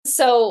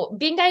So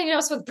being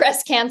diagnosed with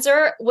breast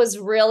cancer was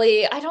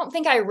really, I don't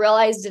think I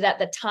realized it at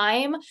the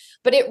time,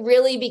 but it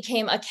really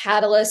became a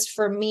catalyst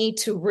for me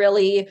to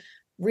really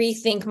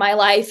rethink my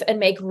life and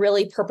make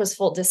really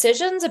purposeful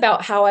decisions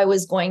about how I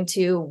was going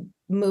to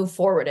move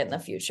forward in the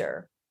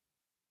future.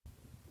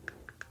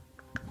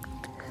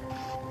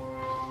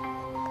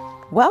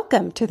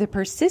 Welcome to the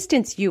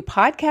Persistence You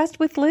podcast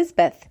with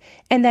Lisbeth,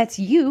 and that's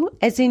you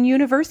as in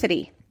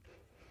university.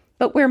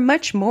 But we're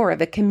much more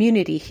of a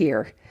community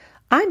here.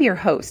 I'm your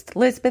host,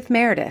 Lisbeth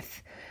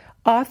Meredith,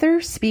 author,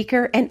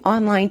 speaker, and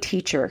online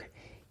teacher.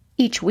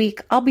 Each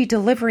week, I'll be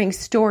delivering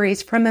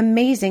stories from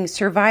amazing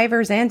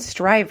survivors and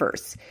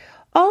strivers,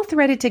 all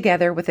threaded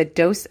together with a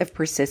dose of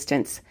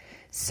persistence.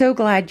 So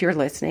glad you're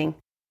listening.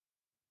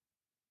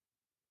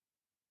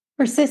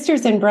 For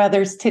sisters and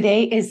brothers,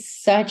 today is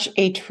such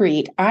a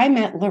treat. I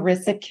met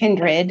Larissa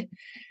Kindred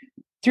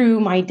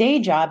through my day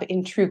job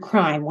in true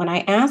crime when I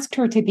asked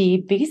her to be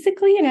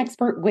basically an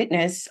expert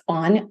witness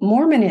on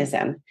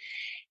Mormonism.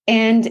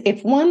 And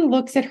if one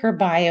looks at her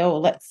bio,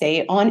 let's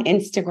say on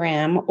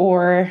Instagram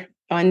or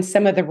on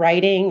some of the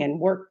writing and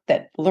work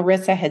that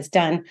Larissa has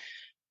done,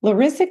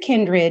 Larissa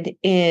Kindred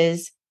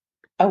is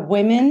a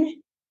women's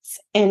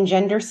and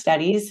gender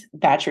studies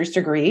bachelor's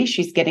degree.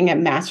 She's getting a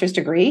master's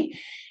degree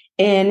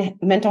in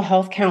mental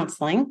health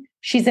counseling.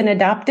 She's an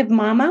adoptive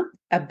mama,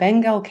 a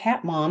Bengal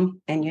cat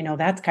mom, and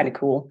that's kind of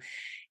cool,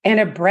 and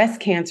a breast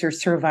cancer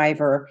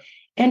survivor.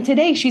 And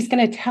today she's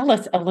going to tell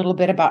us a little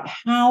bit about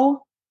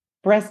how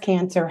breast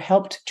cancer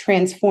helped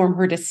transform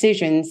her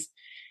decisions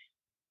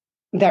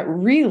that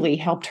really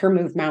helped her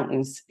move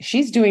mountains.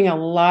 She's doing a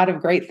lot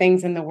of great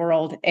things in the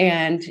world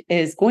and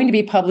is going to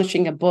be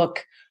publishing a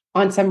book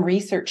on some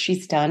research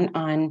she's done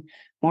on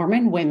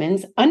Mormon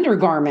women's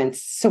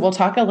undergarments. So we'll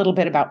talk a little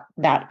bit about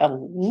that a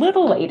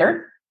little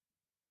later.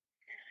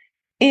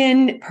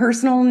 In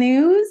personal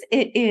news,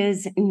 it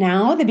is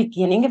now the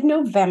beginning of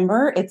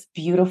November. It's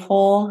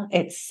beautiful.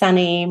 It's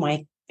sunny.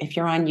 If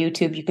you're on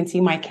YouTube, you can see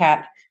my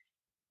cat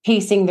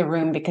pacing the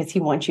room because he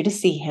wants you to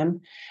see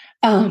him.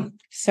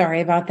 Sorry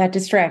about that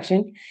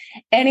distraction.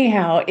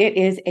 Anyhow, it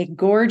is a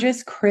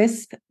gorgeous,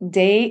 crisp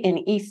day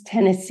in East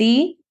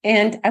Tennessee.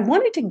 And I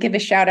wanted to give a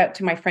shout out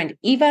to my friend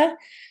Eva,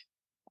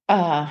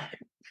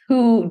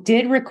 who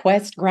did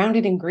request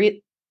Grounded in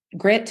Grit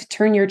to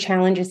turn your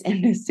challenges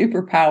into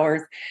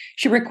superpowers.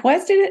 She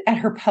requested it at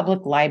her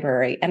public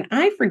library. And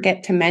I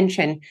forget to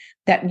mention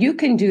that you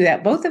can do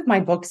that. Both of my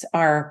books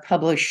are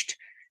published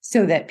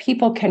so that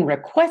people can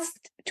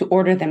request to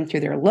order them through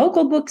their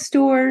local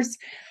bookstores,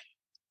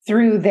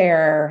 through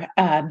their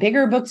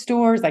bigger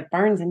bookstores like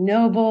Barnes and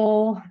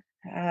Noble,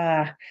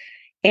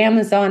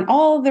 Amazon,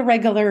 all the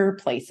regular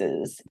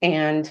places.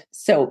 And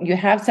so you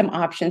have some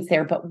options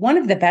there. But one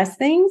of the best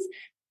things,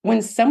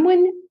 when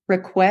someone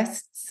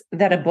requests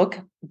that a book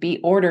be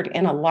ordered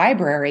in a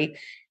library,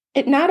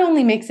 it not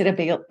only makes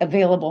it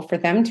available for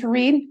them to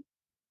read,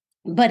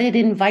 but it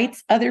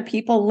invites other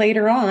people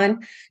later on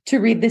to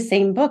read the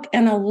same book.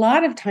 And a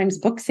lot of times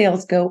book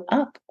sales go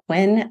up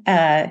when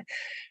a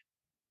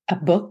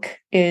book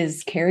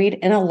is carried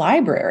in a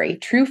library.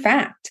 True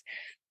fact.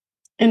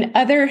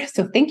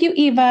 So thank you,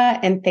 Eva,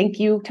 and thank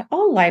you to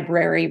all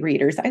library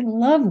readers. I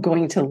love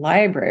going to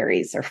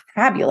libraries. They're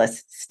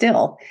fabulous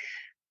still.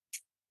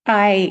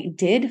 I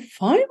did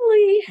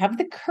finally have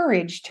the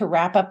courage to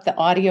wrap up the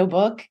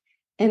audiobook,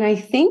 and I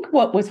think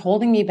what was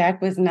holding me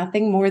back was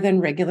nothing more than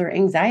regular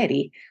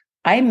anxiety.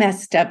 I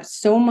messed up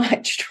so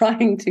much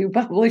trying to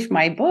publish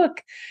my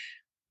book,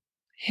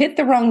 hit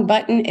the wrong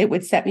button. It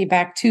would set me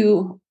back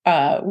 2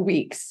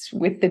 weeks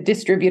with the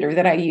distributor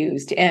that I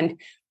used. And,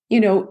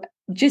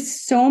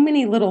 just so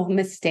many little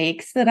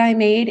mistakes that I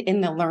made in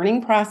the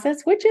learning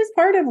process, which is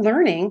part of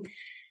learning,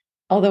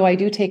 although I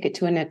do take it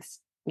to a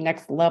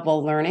next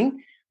level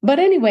learning. But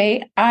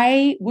anyway,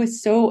 I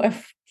was so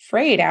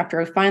afraid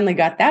after I finally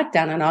got that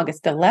done on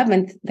August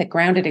 11th that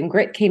Grounded in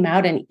Grit came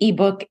out in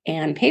ebook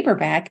and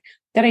paperback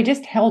that I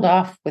just held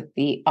off with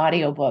the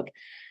audiobook.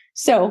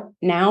 So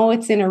now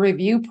it's in a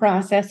review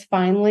process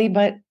finally,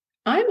 but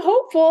I'm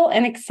hopeful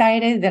and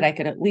excited that I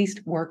could at least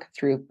work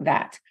through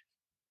that.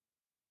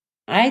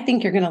 I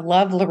think you're going to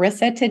love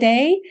Larissa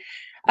today.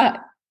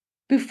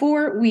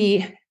 Before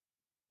we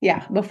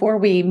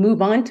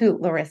move on to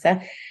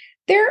Larissa,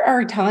 there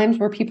are times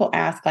where people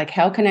ask, like,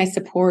 how can I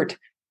support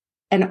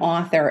an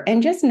author?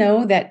 And just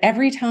know that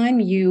every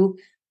time you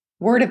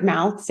word of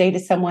mouth say to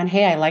someone,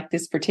 hey, I like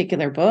this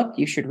particular book,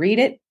 you should read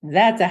it,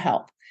 that's a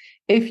help.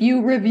 If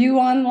you review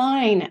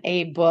online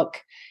a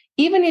book,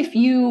 even if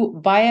you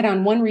buy it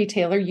on one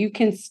retailer, you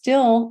can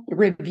still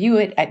review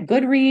it at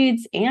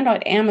Goodreads and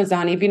on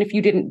Amazon, even if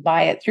you didn't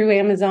buy it through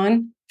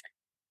Amazon,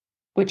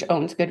 which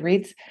owns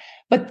Goodreads.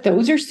 But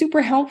those are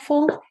super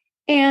helpful.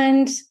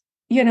 And,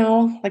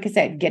 like I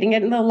said, getting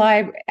it in the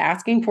library,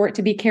 asking for it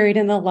to be carried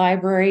in the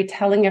library,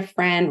 telling a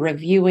friend,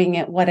 reviewing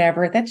it,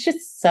 whatever, that's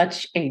just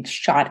such a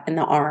shot in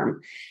the arm.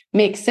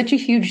 Makes such a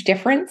huge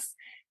difference.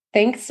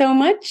 Thanks so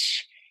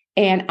much.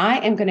 And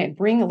I am going to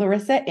bring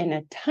Larissa in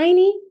a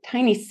tiny,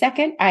 tiny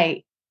second.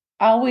 I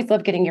always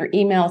love getting your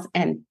emails,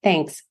 and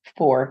thanks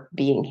for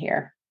being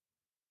here.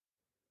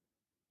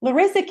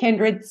 Larissa,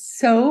 Kindred,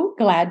 so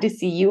glad to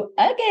see you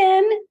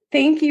again.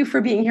 Thank you for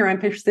being here on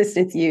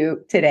Persistence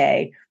U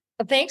today.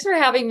 Thanks for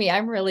having me.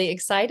 I'm really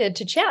excited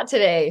to chat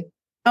today.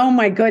 Oh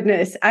my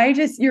goodness.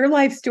 Your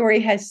life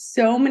story has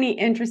so many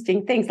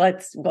interesting things.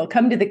 We'll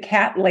come to the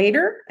cat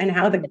later and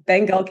how the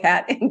Bengal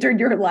cat entered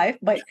your life,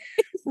 but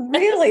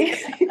really,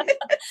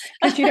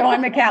 because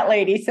I'm a cat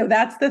lady. So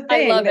that's the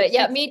thing. I love it.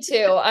 Yeah, me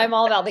too. I'm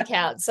all about the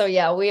cat. So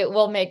yeah,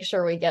 we'll make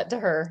sure we get to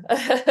her.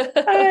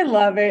 I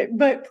love it.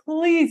 But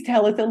please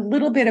tell us a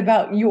little bit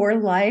about your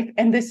life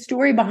and the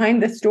story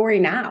behind the story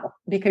now,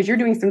 because you're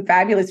doing some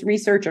fabulous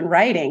research and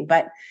writing,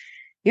 but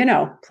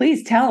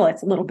please tell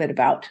us a little bit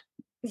about.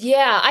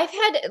 Yeah, I've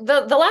had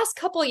the last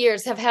couple of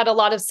years have had a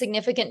lot of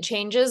significant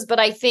changes, but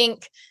I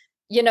think,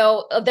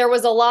 there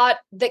was a lot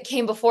that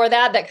came before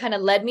that kind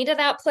of led me to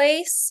that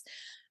place.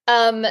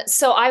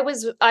 So I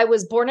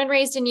was born and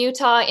raised in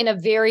Utah in a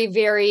very,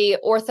 very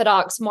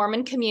Orthodox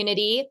Mormon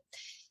community.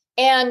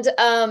 And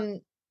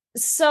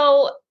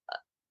so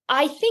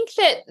I think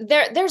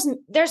that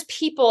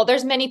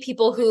there's many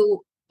people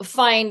who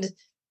find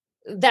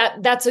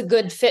that that's a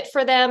good fit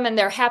for them and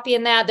they're happy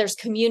in that. There's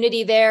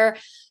community there.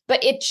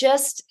 But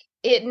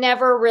it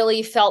never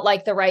really felt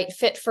like the right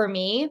fit for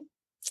me.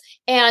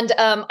 And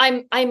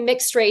I'm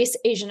mixed race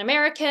Asian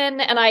American,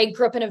 and I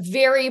grew up in a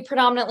very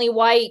predominantly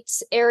white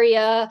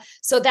area.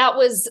 So that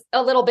was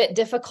a little bit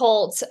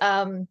difficult.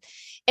 And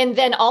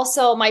then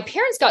also my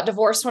parents got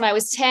divorced when I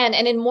was 10.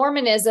 And in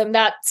Mormonism,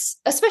 that's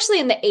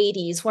especially in the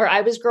 80s where I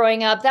was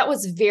growing up, that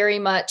was very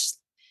much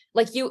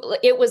like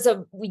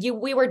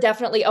we were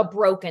definitely a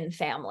broken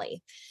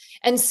family.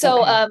 And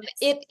so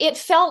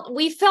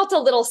we felt a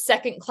little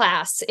second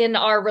class in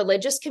our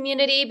religious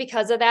community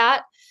because of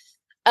that.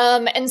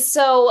 And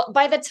so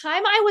by the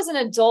time I was an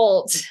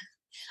adult,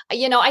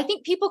 I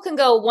think people can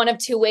go one of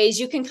two ways.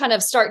 You can kind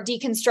of start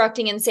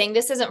deconstructing and saying,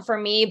 this isn't for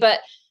me.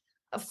 But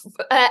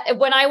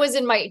when I was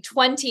in my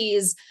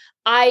 20s,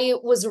 I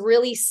was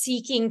really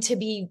seeking to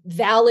be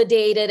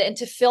validated and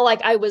to feel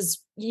like I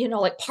was,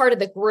 like part of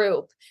the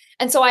group.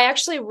 And so I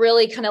actually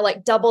really kind of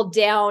like doubled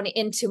down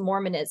into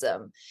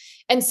Mormonism.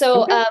 And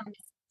so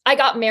I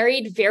got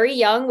married very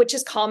young, which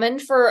is common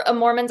for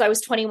Mormons. I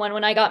was 21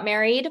 when I got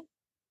married.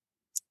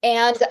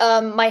 And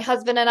my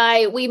husband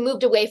and we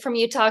moved away from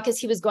Utah because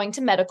he was going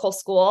to medical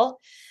school.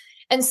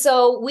 And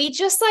so we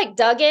just like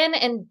dug in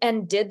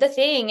and did the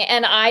thing.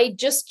 And I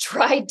just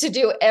tried to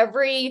do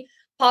every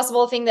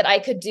possible thing that I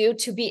could do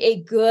to be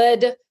a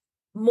good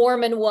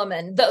Mormon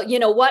woman,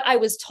 what I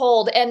was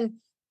told. And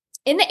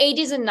in the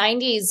 80s and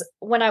 90s,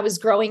 when I was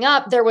growing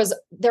up, there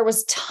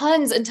was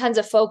tons and tons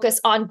of focus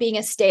on being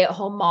a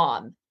stay-at-home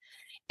mom.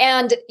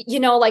 And,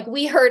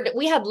 we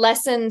had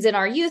lessons in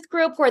our youth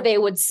group where they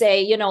would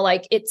say,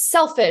 it's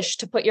selfish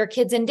to put your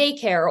kids in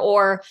daycare,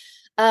 or,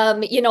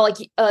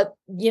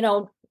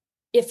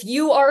 if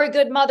you are a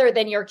good mother,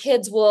 then your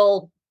kids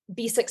will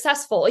be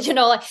successful,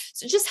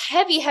 so just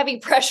heavy, heavy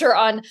pressure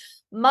on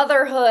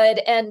motherhood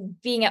and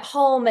being at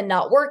home and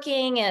not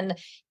working, and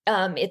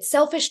it's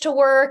selfish to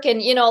work.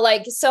 And,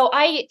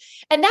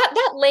 and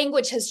that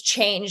language has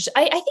changed.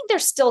 I think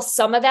there's still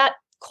some of that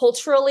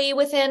culturally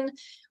within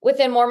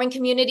Mormon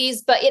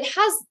communities, but it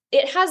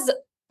has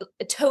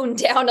toned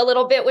down a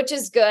little bit, which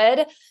is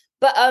good.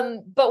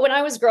 But when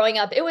I was growing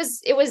up, it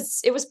was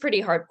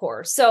pretty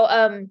hardcore.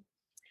 So,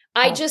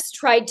 I just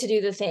tried to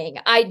do the thing.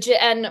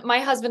 And my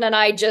husband and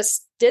I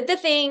just did the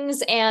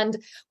things, and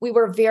we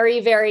were very,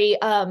 very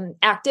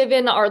active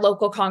in our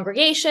local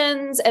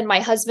congregations. And my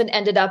husband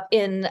ended up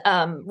in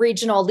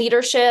regional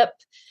leadership.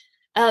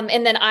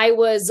 And then I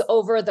was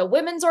over the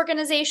women's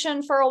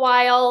organization for a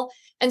while.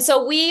 And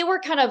so we were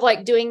kind of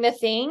like doing the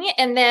thing.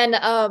 And then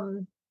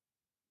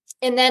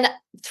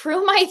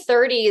through my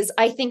 30s,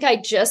 I think I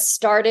just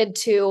started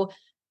to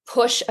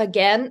push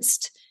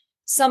against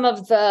some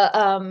of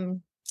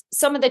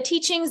the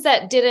teachings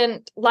that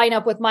didn't line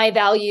up with my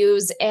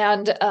values,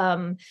 and,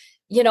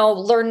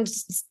 learned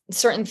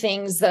certain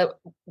things that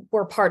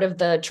were part of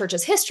the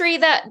church's history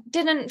that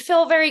didn't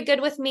feel very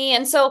good with me.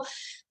 And so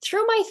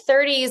through my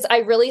 30s, I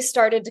really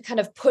started to kind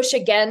of push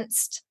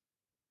against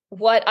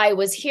what I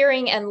was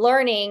hearing and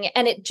learning,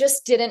 and it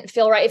just didn't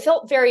feel right. It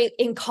felt very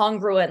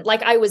incongruent.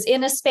 Like I was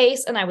in a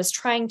space and I was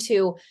trying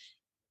to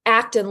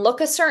act and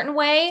look a certain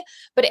way,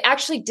 but it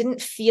actually didn't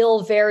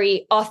feel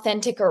very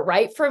authentic or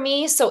right for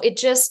me. So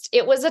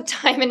it was a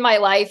time in my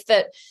life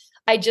that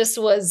I just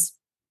was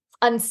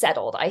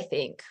unsettled, I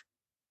think.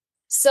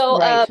 So,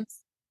 right.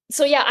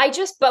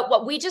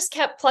 But we just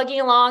kept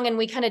plugging along, and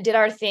we kind of did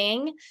our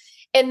thing.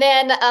 And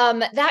then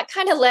that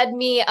kind of led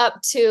me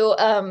up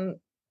to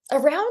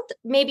around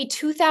maybe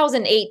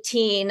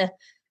 2018.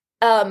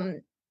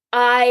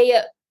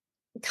 I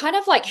kind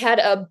of like had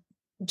a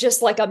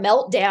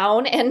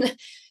meltdown,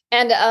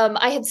 and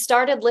I had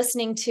started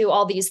listening to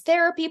all these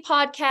therapy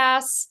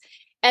podcasts.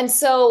 And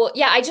so,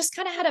 yeah, I just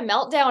kind of had a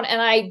meltdown,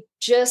 and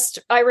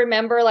I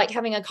remember like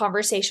having a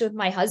conversation with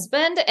my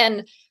husband,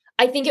 and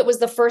I think it was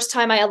the first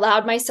time I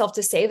allowed myself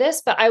to say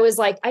this, but I was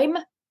like, I'm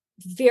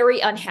very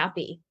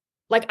unhappy.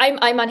 Like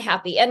I'm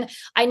unhappy. And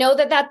I know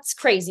that that's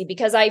crazy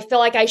because I feel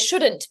like I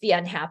shouldn't be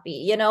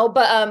unhappy,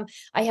 but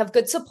I have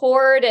good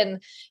support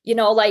and,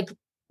 like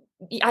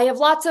I have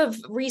lots of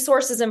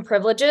resources and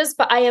privileges,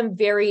 but I am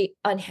very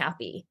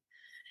unhappy.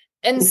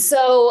 And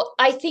so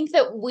I think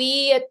that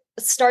we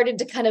started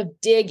to kind of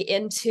dig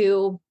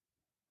into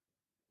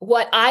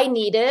what I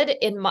needed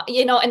in my,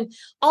 and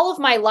all of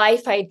my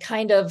life, I'd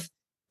kind of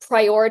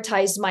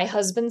prioritized my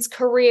husband's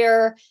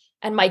career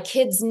and my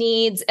kids'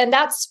 needs. And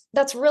that's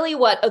really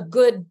what a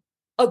good,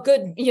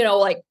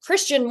 like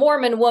Christian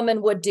Mormon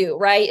woman would do,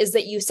 right? Is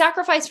that you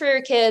sacrifice for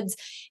your kids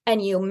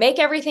and you make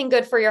everything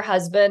good for your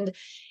husband.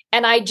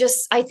 And I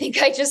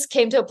think I just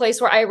came to a place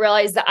where I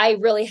realized that I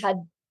really had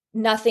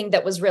nothing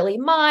that was really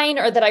mine,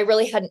 or that I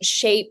really hadn't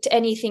shaped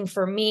anything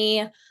for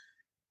me.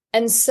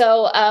 And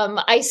so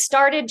I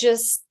started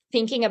just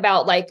thinking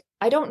about like,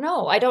 I don't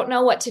know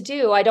what to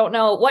do. I don't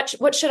know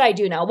what should I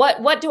do now?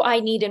 What do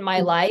I need in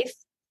my life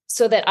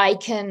so that I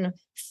can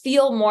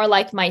feel more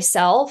like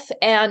myself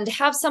and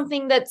have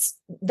something that's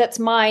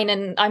mine,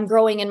 and I'm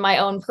growing in my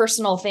own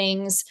personal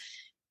things.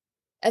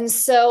 And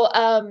so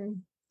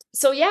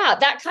yeah,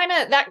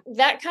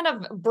 that kind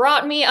of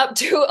brought me up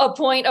to a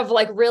point of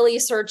like really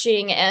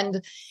searching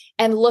and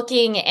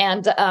looking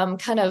and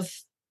kind of,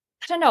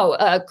 I don't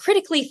know,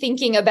 critically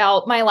thinking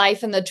about my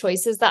life and the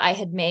choices that I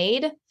had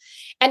made.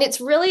 And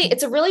it's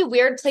a really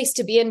weird place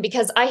to be in,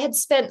 because I had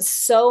spent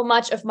so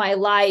much of my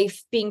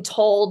life being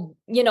told,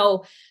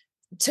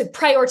 to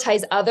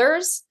prioritize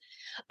others.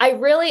 I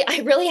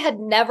really had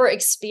never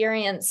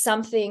experienced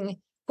something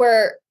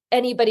where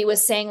anybody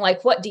was saying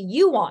like, what do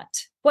you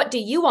want? What do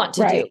you want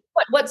to do?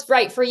 What's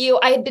right for you?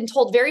 I had been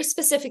told very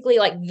specifically,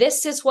 like,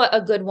 this is what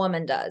a good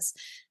woman does.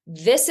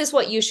 This is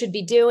what you should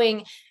be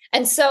doing.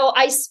 And so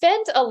I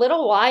spent a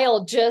little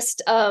while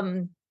just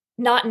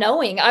not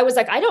knowing. I was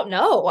like, I don't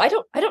know. I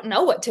don't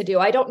know what to do.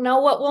 I don't know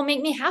what will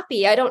make me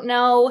happy. I don't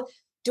know.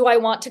 Do I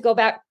want to go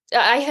back?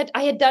 I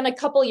had done a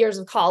couple years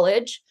of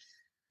college,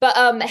 but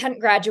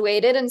hadn't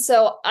graduated. And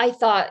so I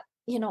thought,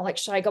 like,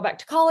 should I go back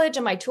to college?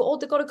 Am I too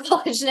old to go to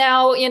college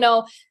now?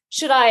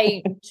 Should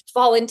I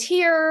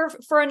volunteer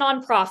for a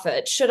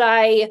nonprofit? Should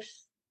I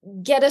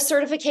get a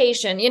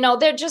certification?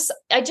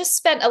 I just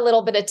spent a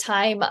little bit of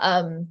time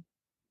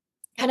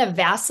kind of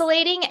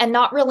vacillating and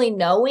not really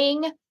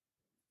knowing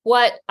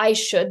what I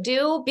should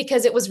do,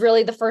 because it was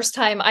really the first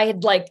time I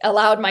had like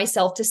allowed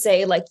myself to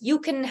say, like, you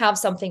can have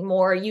something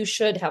more, you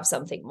should have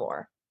something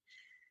more.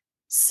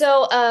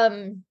 So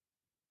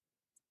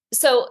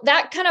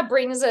that kind of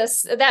brings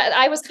us, that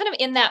I was kind of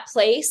in that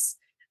place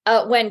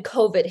when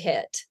COVID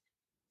hit.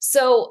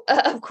 So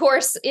of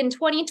course, in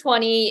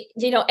 2020,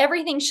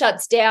 everything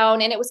shuts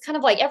down, and it was kind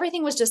of like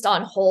everything was just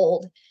on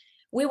hold.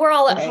 We were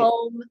all at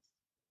home.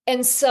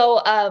 And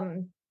so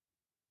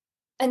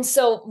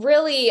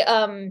really,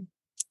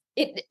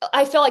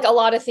 I feel like a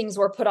lot of things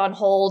were put on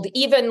hold,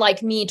 even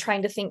like me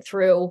trying to think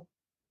through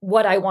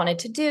what I wanted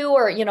to do,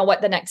 or,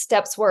 what the next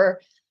steps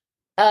were.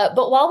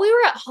 But while we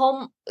were at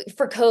home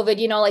for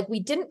COVID, like we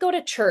didn't go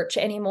to church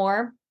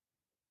anymore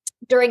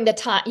during the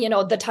time,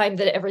 the time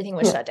that everything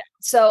was shut down.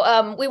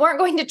 So we weren't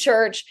going to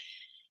church,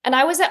 and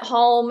I was at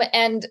home,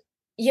 and,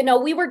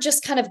 we were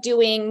just kind of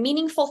doing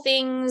meaningful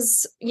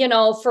things,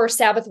 for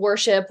Sabbath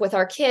worship with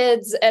our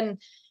kids. And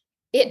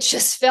it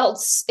felt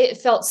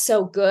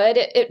so good.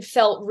 It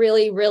felt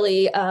really,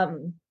 really,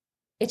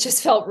 it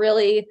just felt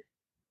really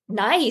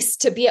nice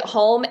to be at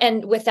home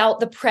and without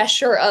the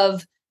pressure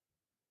of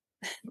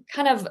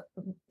kind of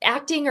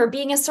acting or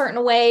being a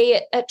certain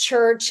way at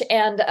church.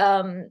 And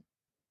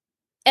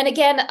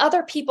again,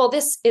 other people,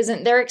 this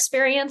isn't their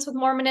experience with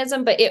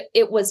Mormonism, but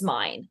it was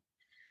mine.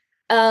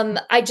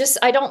 I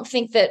don't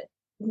think that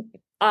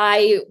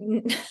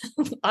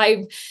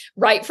I'm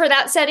right for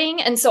that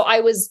setting. And so I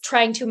was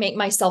trying to make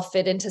myself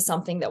fit into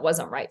something that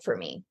wasn't right for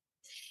me.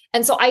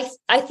 And so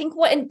I think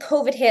when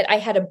COVID hit, I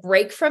had a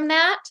break from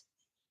that.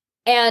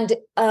 And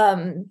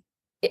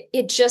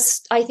it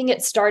just, I think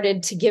it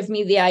started to give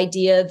me the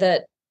idea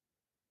that,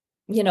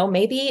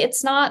 maybe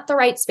it's not the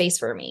right space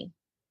for me.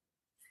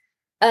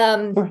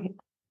 Right.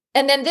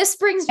 And then this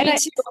brings me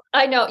to,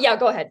 I know. Yeah,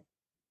 go ahead.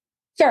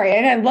 Sorry.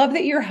 And I love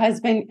that your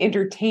husband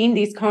entertained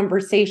these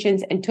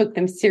conversations and took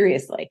them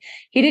seriously.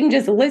 He didn't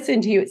just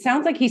listen to you. It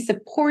sounds like he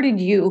supported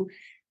you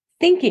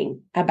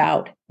thinking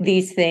about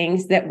these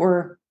things that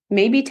were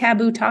maybe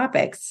taboo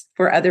topics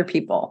for other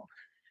people.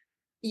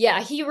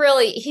 Yeah, he's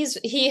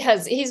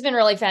been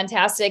really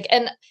fantastic.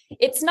 And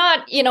it's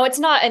not, it's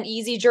not an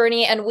easy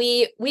journey. And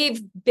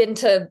we've been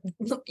to,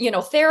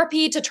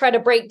 therapy to try to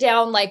break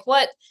down like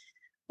what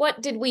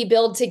did we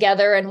build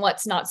together and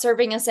what's not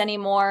serving us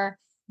anymore.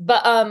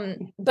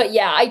 But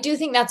yeah, I do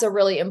think that's a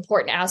really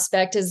important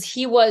aspect, is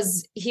he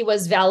was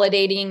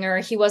validating, or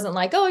he wasn't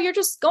like, oh, you're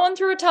just going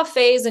through a tough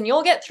phase and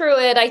you'll get through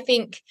it. I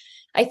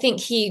think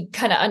he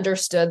kind of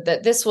understood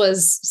that this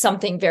was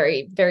something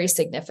very, very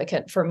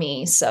significant for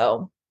me.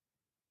 So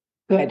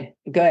good.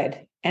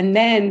 And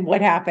then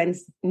what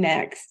happens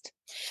next?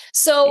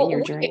 in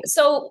your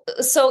So,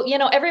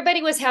 journey?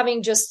 everybody was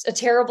having just a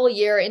terrible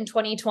year in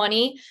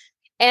 2020.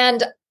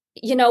 And,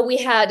 we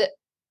had,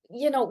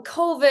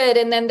 COVID,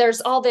 and then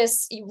there's all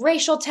this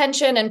racial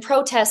tension and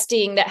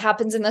protesting that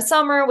happens in the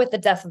summer with the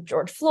death of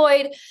George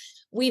Floyd.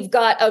 We've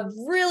got a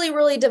really,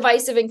 really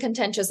divisive and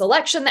contentious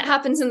election that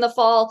happens in the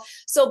fall.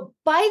 So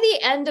by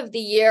the end of the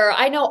year,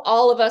 I know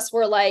all of us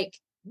were like,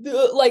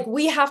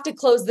 we have to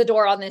close the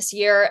door on this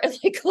year.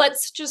 Like,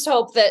 let's just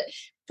hope that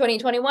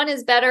 2021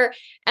 is better.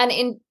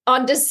 And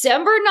on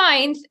December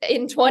 9th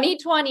in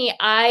 2020,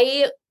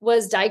 I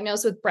was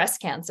diagnosed with breast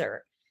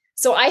cancer.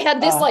 So I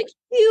had this like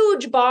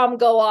huge bomb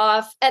go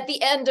off at the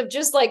end of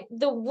just like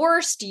the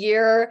worst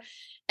year.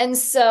 And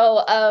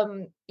so,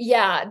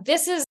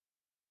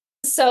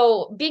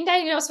 so being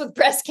diagnosed with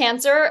breast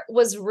cancer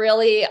was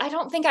really, I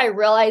don't think I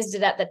realized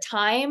it at the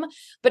time,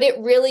 but it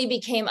really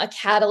became a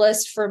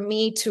catalyst for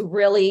me to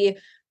really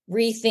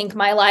rethink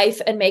my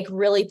life and make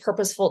really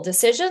purposeful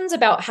decisions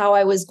about how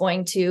I was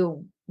going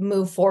to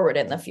move forward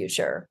in the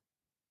future.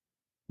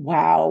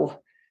 Wow.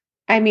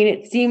 I mean,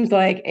 it seems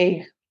like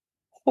a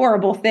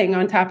horrible thing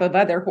on top of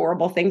other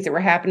horrible things that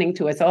were happening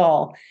to us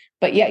all,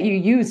 but yet you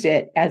used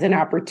it as an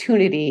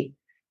opportunity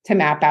to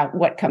map out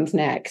what comes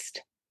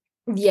next.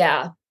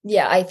 Yeah,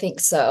 I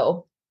think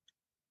so.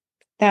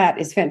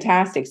 That is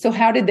fantastic. So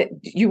how did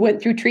you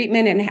went through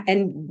treatment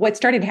and what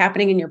started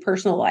happening in your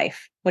personal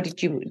life? What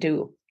did you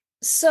do?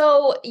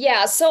 I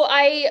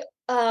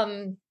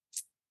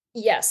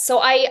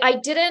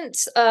didn't,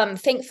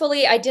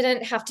 thankfully I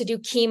didn't have to do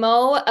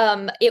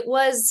chemo. It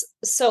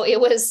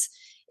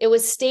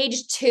was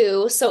stage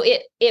 2. So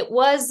it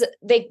was,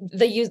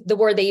 the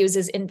word they use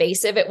is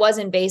invasive. It was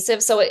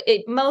invasive. So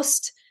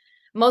most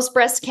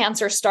breast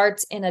cancer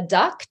starts in a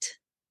duct.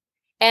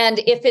 And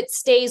if it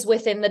stays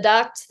within the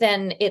duct,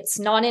 then it's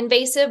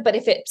non-invasive. But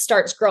if it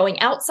starts growing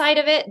outside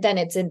of it, then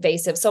it's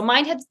invasive. So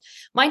mine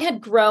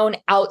had grown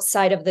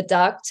outside of the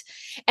duct,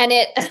 and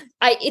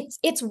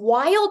it's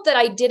wild that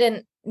I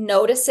didn't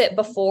notice it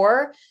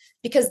before,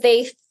 because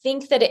they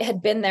think that it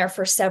had been there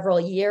for several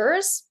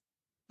years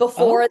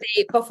before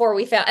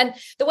we found. And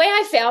the way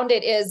I found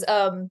it is,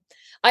 I'm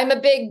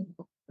a big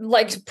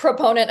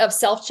proponent of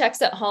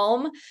self-checks at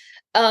home.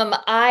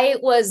 I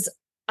was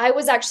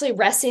actually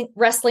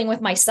wrestling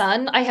with my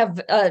son. I have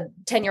a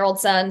 10-year-old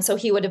son, so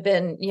he would have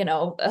been,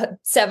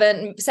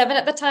 7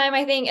 at the time,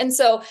 I think. And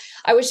so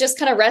I was just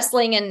kind of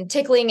wrestling and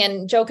tickling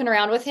and joking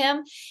around with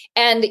him.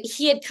 And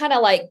he had kind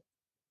of like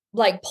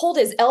pulled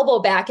his elbow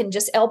back and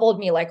just elbowed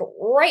me like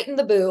right in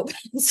the boob.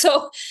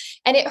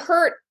 And it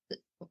hurt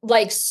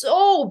like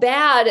so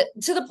bad,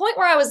 to the point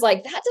where I was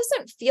like, that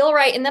doesn't feel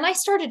right. And then I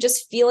started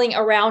just feeling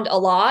around a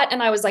lot.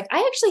 And I was like,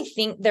 I actually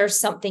think there's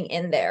something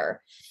in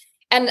there.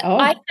 And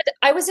I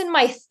was in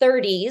my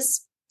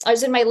 30s. I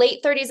was in my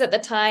late 30s at the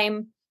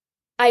time.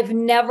 I've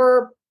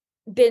never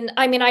been,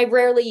 I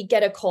rarely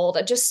get a cold.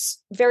 I'm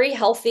just very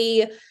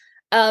healthy.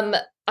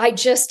 I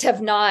just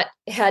have not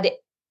had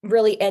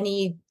really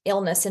any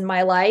illness in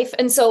my life.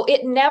 And so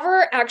it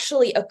never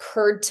actually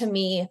occurred to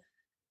me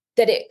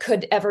that it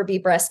could ever be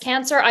breast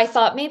cancer. I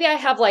thought maybe I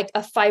have like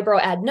a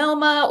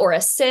fibroadenoma or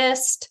a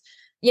cyst,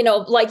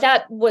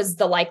 that was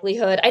the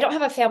likelihood. I don't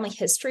have a family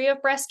history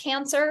of breast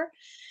cancer.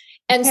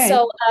 And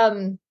so,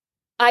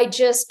 I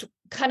just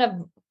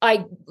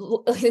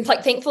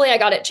thankfully I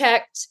got it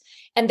checked,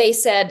 and they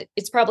said,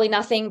 it's probably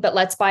nothing, but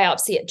let's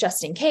biopsy it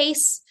just in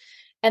case.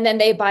 And then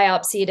they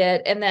biopsied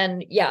it. And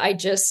then, I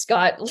just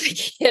got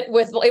hit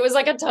with, it was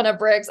like a ton of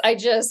bricks. I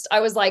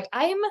was like,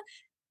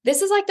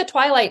 this is like the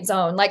Twilight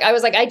Zone. I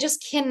was like, I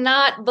just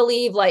cannot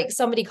believe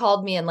somebody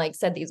called me and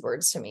said these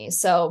words to me.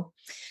 So,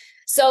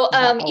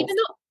 wow. Even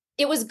though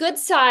it was good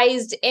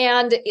sized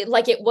and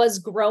it was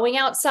growing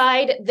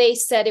outside, they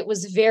said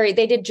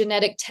they did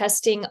genetic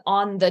testing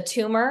on the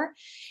tumor,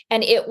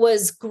 and it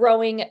was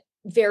growing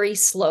very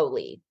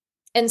slowly.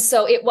 And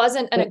so it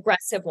wasn't an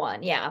aggressive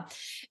one. Yeah.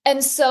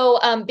 And so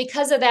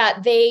because of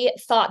that, they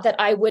thought that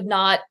I would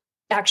not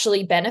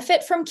actually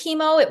benefit from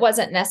chemo. It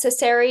wasn't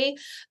necessary,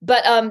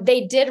 but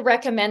they did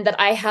recommend that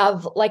I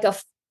have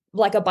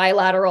a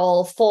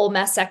bilateral full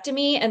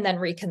mastectomy and then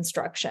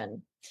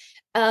reconstruction.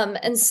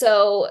 And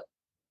so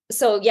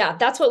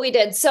that's what we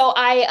did. So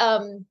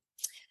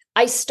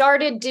I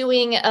started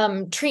doing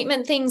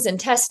treatment things and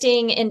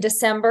testing in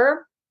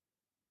December.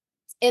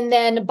 And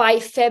then by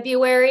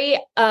February,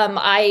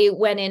 I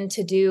went in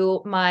to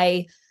do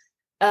my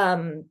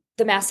the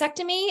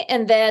mastectomy,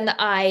 and then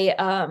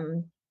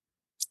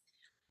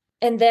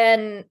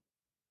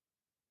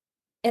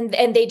and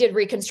they did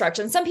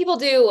reconstruction. Some people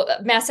do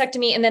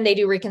mastectomy and then they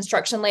do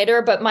reconstruction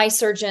later, but my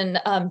surgeon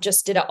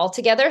just did it all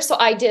together. So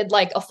I did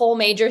a full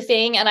major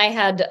thing, and I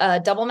had a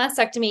double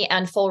mastectomy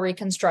and full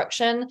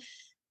reconstruction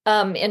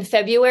in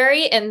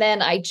February. And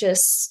then I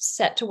just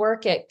set to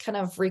work at kind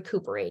of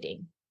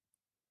recuperating.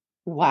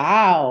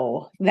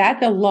 Wow.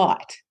 That's a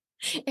lot.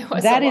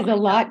 That is a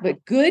lot,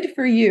 but good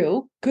for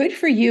you. Good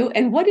for you.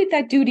 And what did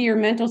that do to your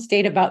mental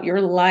state about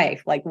your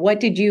life?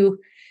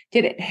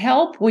 Did it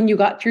help when you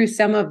got through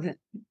some of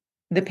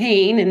the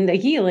pain and the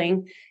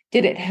healing?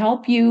 Did it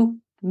help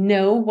you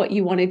know what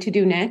you wanted to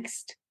do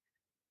next?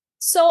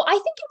 So I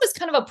think it was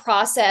kind of a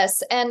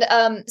process. And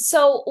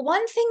so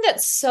one thing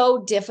that's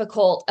so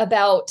difficult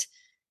about,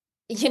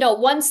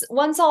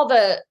 once all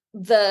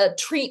the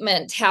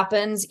treatment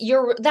happens,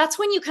 that's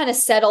when you kind of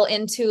settle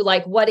into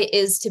like what it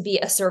is to be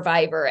a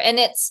survivor. And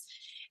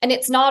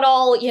it's not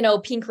all,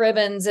 pink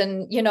ribbons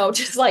and,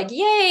 just like,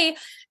 yay.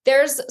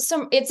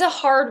 It's a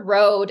hard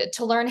road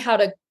to learn how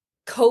to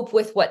cope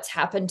with what's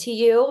happened to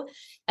you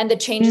and the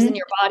changes in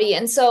your body.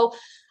 And so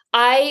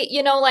I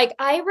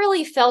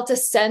really felt a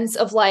sense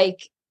of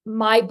like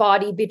my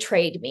body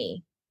betrayed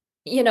me,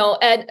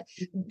 and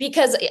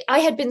because I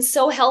had been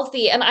so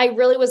healthy and I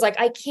really was like,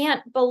 I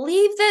can't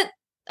believe that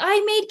I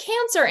made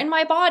cancer in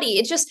my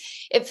body.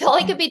 It felt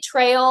like a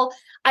betrayal.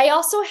 I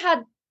also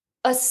had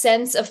a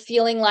sense of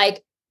feeling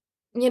like,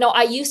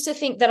 I used to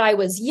think that I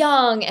was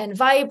young and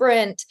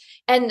vibrant,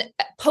 and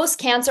post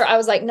cancer, I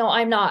was like, no,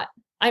 I'm not.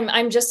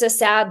 I'm just a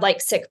sad, like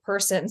sick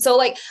person. So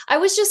like, I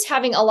was just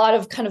having a lot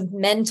of kind of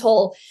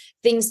mental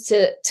things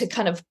to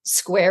kind of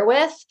square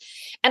with.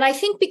 And I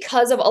think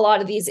because of a lot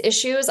of these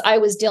issues, I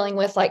was dealing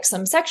with like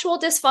some sexual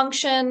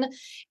dysfunction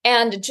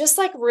and just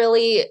like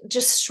really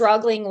just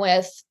struggling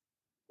with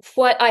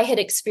what I had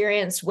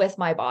experienced with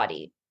my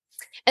body.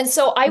 And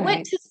so I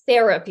went to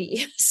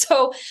therapy.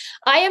 So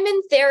I am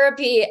in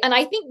therapy. And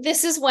I think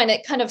this is when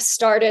it kind of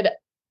started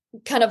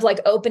kind of like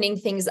opening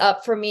things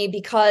up for me,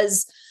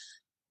 because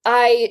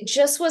I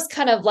just was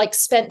kind of like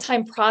spent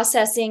time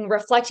processing,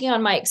 reflecting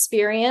on my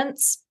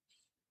experience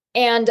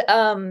and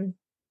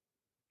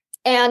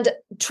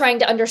trying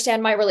to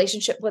understand my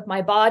relationship with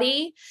my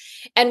body.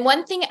 And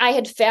one thing I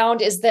had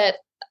found is that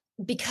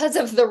because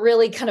of the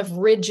really kind of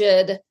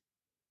rigid,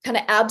 kind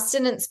of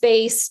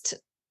abstinence-based,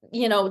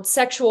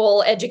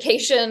 sexual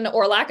education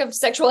or lack of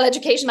sexual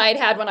education I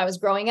had when I was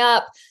growing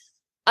up,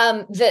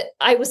 that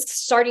I was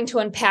starting to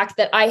unpack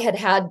that I had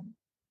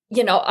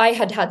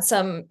had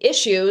some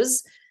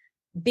issues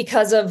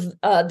because of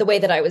the way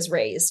that I was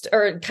raised,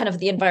 or kind of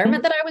the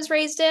environment that I was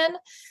raised in.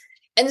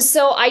 And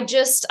so I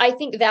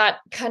think that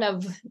kind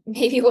of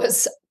maybe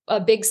was a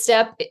big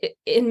step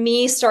in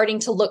me starting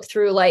to look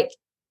through like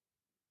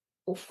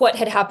what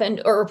had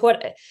happened, or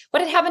what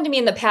had happened to me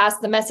in the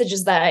past, the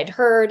messages that I'd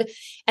heard,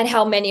 and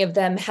how many of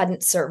them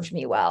hadn't served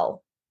me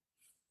well.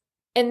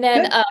 And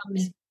then,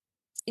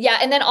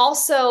 and then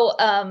also,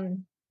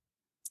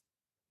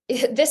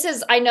 this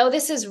is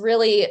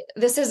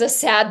a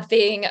sad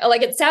thing.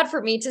 Like, it's sad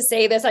for me to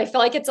say this. I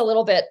feel like it's a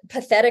little bit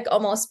pathetic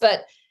almost,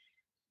 but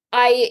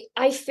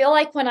I feel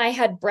like when I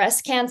had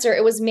breast cancer,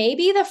 it was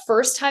maybe the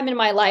first time in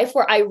my life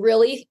where I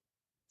really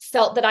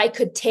felt that I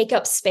could take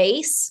up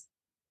space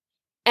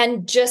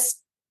and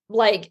just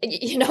like,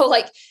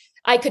 like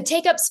I could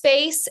take up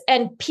space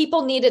and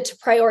people needed to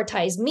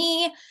prioritize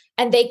me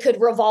and they could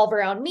revolve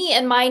around me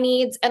and my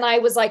needs. And I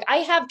was like, I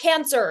have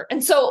cancer.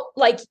 And so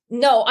like,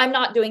 no, I'm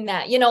not doing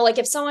that. Like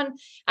if someone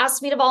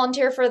asked me to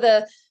volunteer for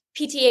the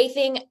PTA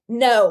thing,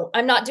 no,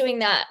 I'm not doing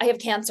that. I have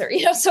cancer,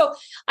 so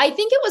I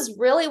think it was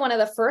really one of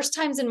the first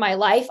times in my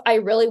life I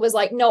really was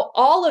like, no,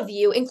 all of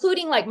you,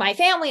 including like my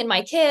family and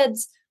my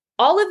kids,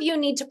 all of you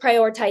need to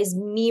prioritize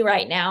me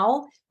right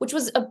now, which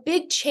was a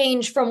big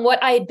change from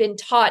what I had been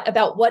taught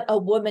about what a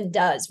woman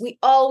does. We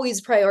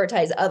always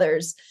prioritize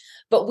others,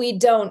 but we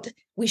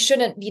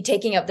shouldn't be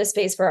taking up the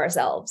space for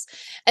ourselves.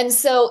 And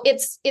so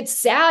it's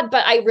sad,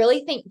 but I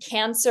really think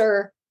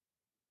cancer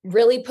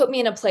really put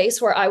me in a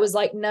place where I was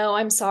like, no,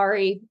 I'm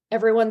sorry.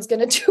 Everyone's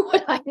going to do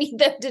what I need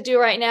them to do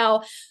right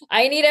now.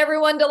 I need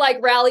everyone to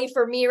like rally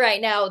for me right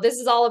now. This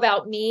is all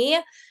about me.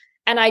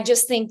 And I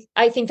think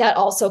that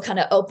also kind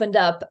of opened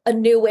up a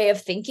new way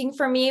of thinking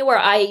for me, where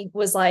I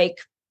was like,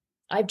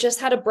 I've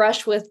just had a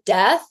brush with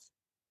death.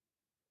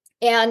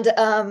 And,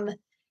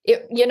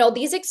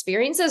 these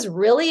experiences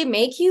really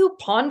make you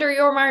ponder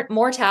your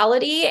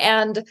mortality.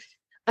 And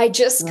I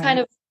just kind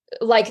of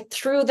like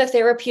through the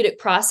therapeutic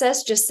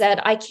process just said,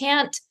 I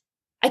can't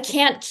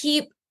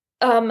keep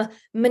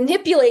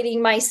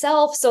manipulating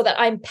myself so that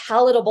I'm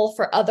palatable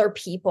for other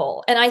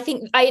people. And I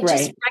think I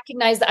just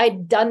recognized that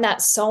I'd done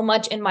that so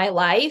much in my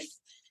life.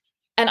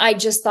 And I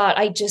just thought,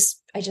 I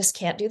just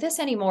can't do this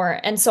anymore.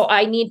 And so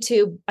I need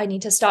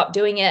to stop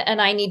doing it.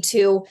 And I need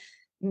to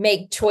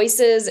make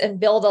choices and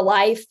build a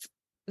life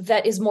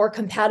that is more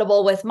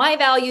compatible with my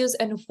values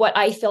and what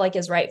I feel like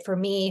is right for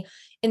me,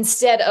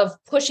 instead of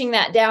pushing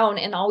that down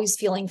and always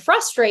feeling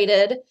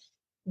frustrated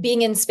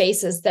being in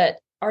spaces that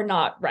are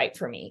not right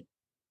for me.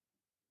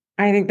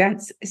 I think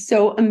that's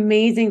so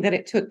amazing that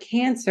it took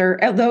cancer.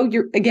 Although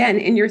you're, again,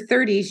 in your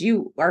 30s,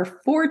 you are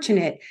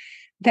fortunate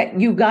that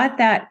you got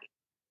that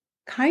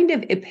kind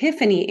of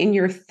epiphany in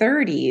your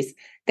 30s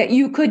that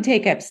you could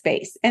take up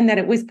space, and that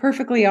it was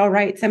perfectly all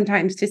right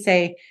sometimes to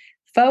say,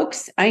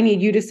 folks, I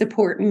need you to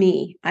support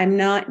me. I'm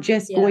not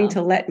just going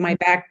to let my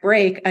back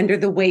break under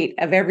the weight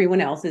of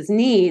everyone else's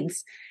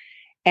needs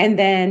and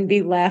then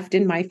be left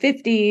in my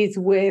 50s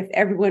with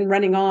everyone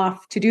running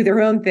off to do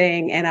their own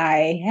thing. And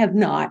I have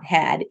not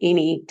had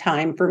any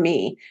time for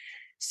me.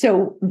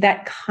 So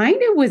that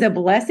kind of was a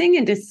blessing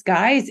in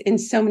disguise in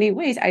so many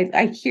ways.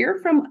 I hear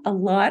from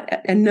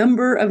a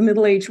number of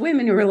middle-aged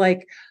women who are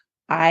like,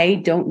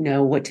 I don't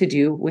know what to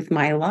do with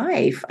my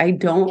life. I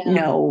don't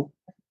know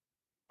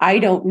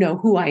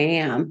who I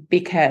am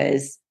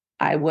because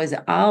I was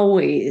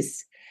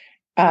always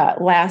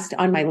last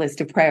on my list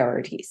of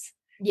priorities.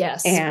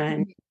 Yes.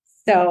 And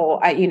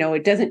so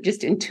it doesn't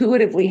just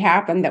intuitively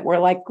happen that we're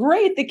like,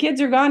 great, the kids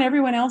are gone,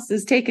 everyone else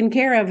is taken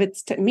care of.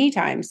 It's me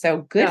time. So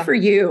good for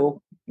you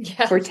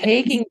for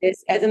taking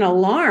this as an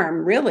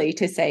alarm, really,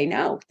 to say,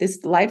 no,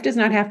 this life does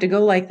not have to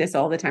go like this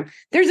all the time.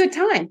 There's a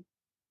time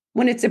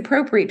when it's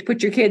appropriate to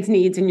put your kids'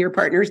 needs and your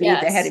partner's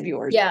needs ahead of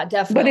yours. Yeah,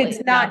 definitely. But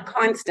it's not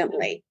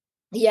constantly.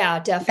 Yeah,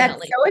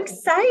 definitely. That's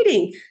so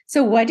exciting.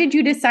 So what did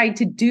you decide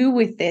to do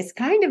with this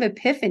kind of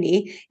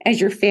epiphany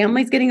as your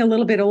family's getting a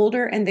little bit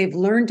older and they've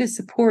learned to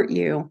support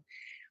you?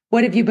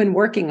 What have you been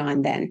working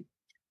on then?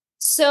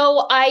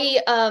 So I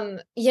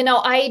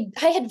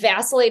had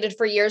vacillated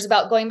for years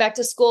about going back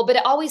to school, but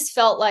it always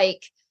felt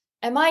like,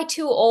 am I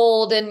too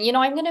old? And,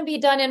 I'm going to be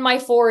done in my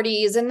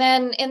 40s. And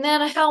then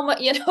how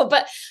much,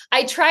 but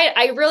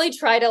I really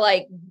try to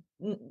like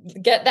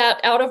get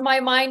that out of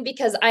my mind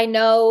because I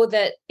know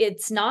that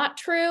it's not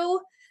true.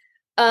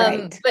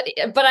 Right.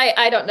 But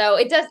I don't know.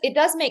 It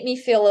does make me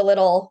feel a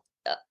little,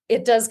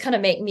 it does kind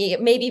of make me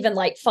maybe even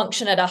like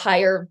function at a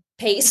higher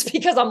pace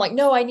because I'm like,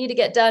 no, I need to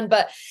get done.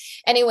 But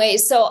anyway,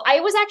 so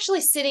I was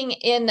actually sitting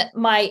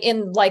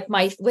with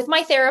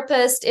my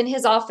therapist in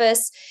his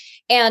office.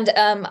 And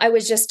I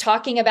was just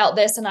talking about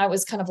this and I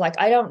was kind of like,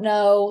 I don't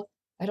know.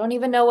 I don't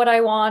even know what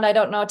I want. I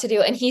don't know what to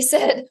do. And he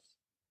said,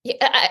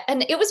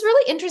 and it was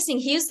really interesting.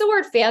 He used the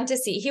word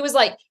fantasy. He was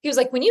like,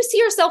 when you see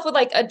yourself with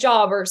like a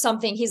job or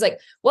something, he's like,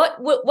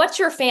 what's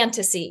your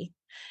fantasy?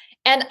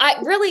 And I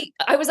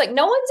was like,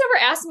 no one's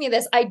ever asked me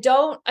this. I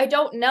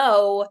don't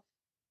know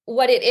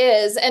what it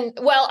is. And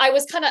well, I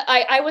was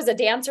I was a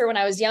dancer when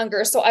I was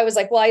younger. So I was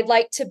like, well, I'd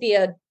like to,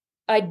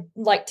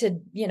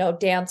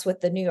 dance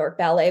with the New York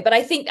Ballet. But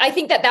I think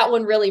that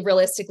one really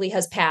realistically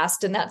has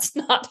passed. And that's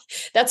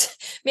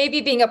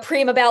maybe being a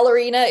prima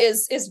ballerina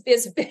is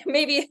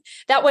maybe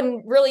that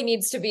one really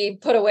needs to be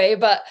put away.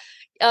 But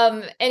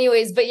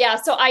anyways, but yeah,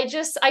 so I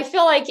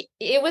feel like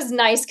it was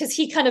nice because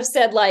he kind of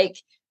said like,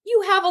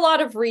 you have a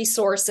lot of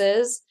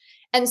resources.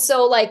 And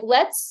so like,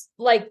 let's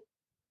like,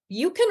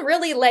 you can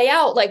really lay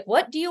out like,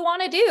 what do you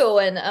want to do?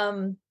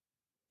 And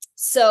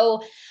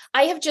so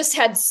I feel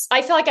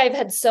like I've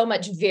had so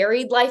much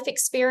varied life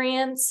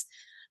experience.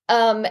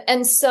 And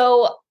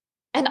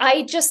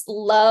I just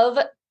love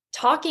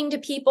talking to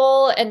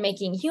people and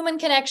making human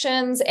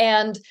connections.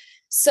 And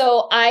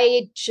so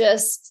I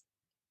just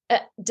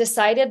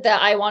decided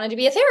that I wanted to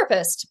be a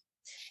therapist.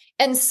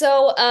 And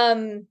so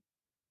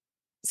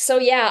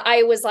yeah,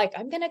 I was like,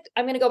 I'm going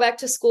to go back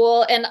to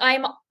school. And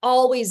I'm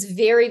always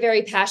very,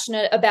 very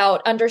passionate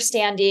about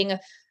understanding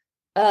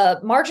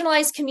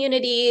marginalized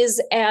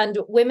communities and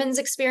women's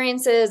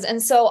experiences.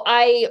 And so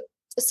I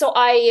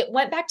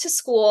went back to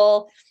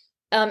school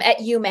at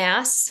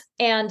UMass.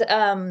 And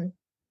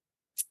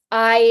when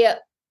I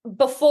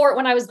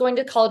was going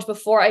to college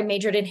before, I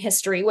majored in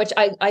history, which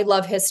I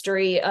love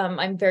history.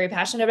 I'm very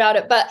passionate about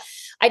it. But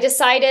I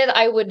decided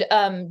I would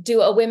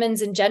do a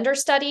women's and gender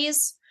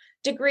studies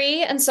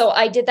degree. And so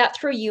I did that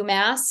through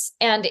UMass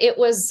and it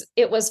was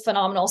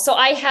phenomenal.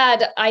 So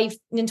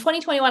in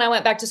 2021, I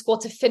went back to school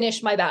to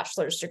finish my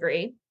bachelor's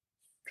degree.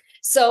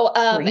 So,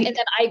 and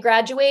then I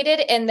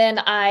graduated and then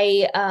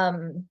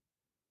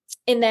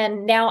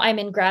now I'm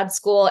in grad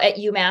school at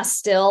UMass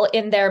still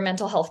in their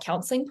mental health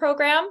counseling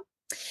program.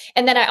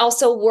 And then I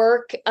also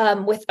work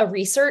with a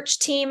research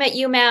team at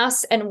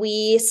UMass and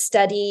we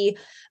study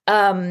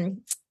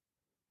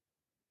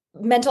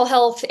mental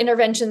health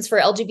interventions for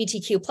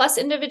LGBTQ plus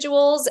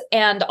individuals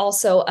and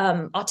also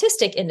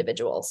autistic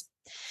individuals.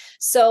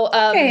 So,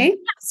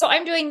 so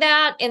I'm doing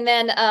that. And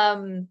then,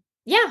 and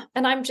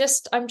I'm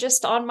just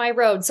on my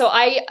road. So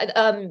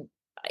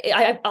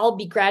I'll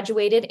be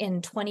graduated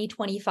in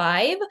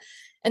 2025.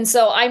 And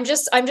so I'm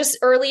just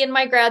early in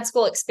my grad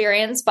school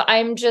experience, but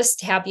I'm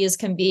just happy as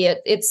can be.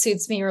 It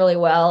suits me really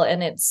well.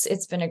 And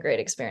it's been a great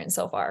experience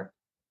so far.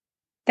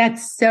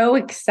 That's so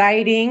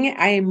exciting.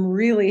 I am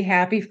really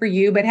happy for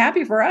you, but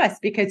happy for us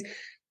because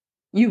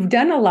you've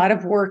done a lot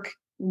of work,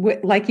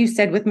 like you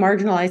said, with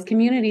marginalized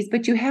communities,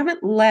 but you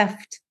haven't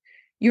left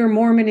your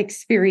Mormon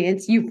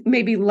experience. You've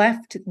maybe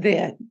left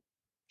the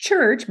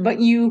church, but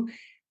you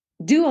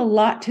do a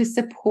lot to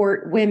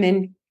support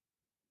women,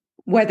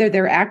 whether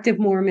they're active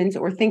Mormons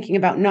or thinking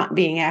about not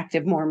being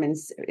active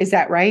Mormons. Is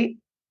that right?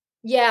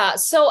 Yeah.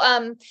 So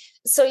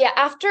yeah,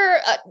 after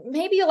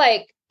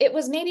it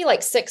was maybe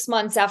like 6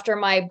 months after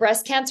my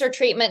breast cancer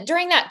treatment.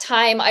 During that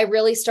time, I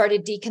really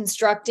started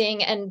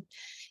deconstructing, and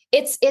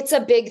it's a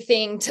big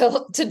thing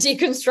to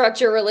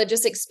deconstruct your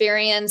religious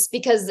experience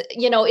because,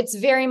 it's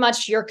very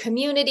much your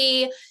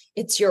community.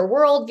 It's your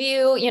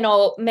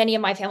worldview. Many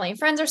of my family and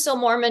friends are still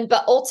Mormon,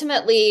 but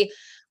ultimately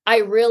I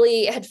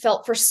really had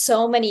felt for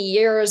so many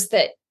years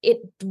that it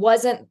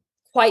wasn't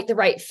quite the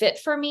right fit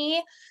for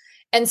me.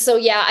 And so,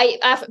 yeah,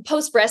 I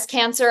post breast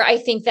cancer, I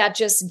think that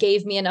just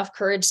gave me enough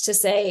courage to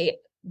say,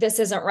 this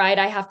isn't right.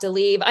 I have to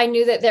leave. I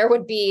knew that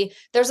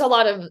there's a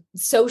lot of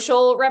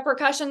social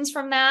repercussions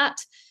from that.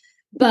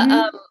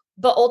 But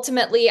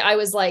ultimately I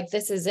was like,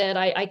 this is it.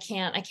 I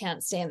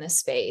can't stay in this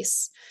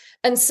space.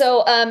 And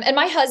so, and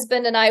my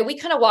husband and I, we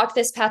kind of walked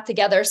this path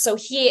together. So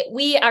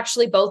we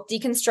actually both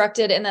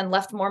deconstructed and then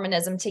left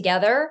Mormonism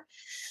together.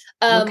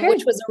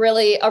 Which was a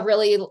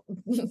really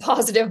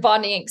positive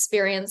bonding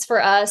experience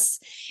for us.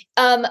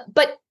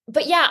 But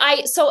yeah,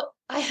 I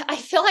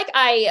feel like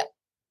I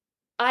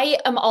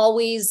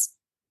always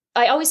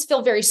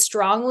feel very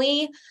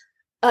strongly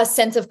a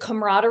sense of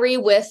camaraderie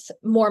with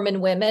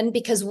Mormon women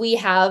because we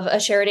have a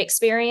shared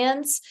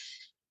experience.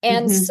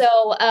 And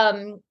so,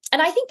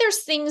 and I think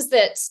there's things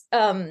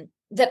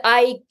that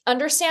I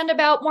understand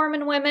about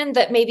Mormon women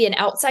that maybe an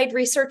outside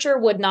researcher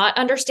would not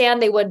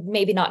understand. They would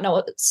maybe not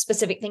know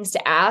specific things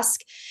to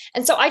ask.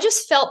 And so I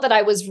just felt that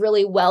I was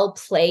really well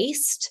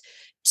placed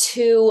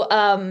to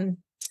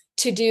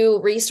do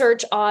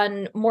research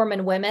on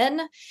Mormon women.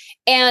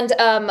 And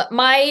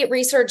my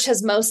research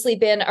has mostly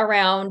been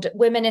around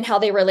women and how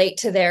they relate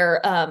to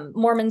their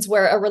Mormons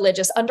wear a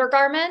religious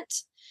undergarment.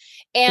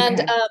 And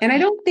and I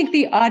don't think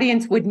the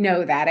audience would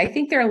know that. I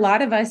think there are a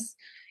lot of us,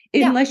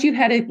 unless you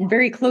had a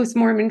very close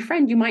Mormon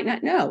friend, you might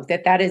not know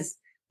that is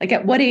like,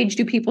 at what age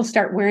do people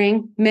start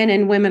wearing, men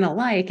and women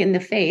alike in the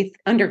faith,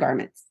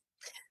 undergarments?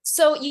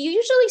 So you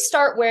usually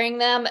start wearing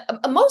them.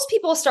 Most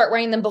people start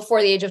wearing them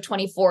before the age of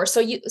 24.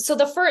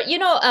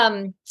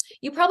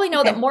 You probably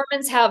know that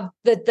Mormons have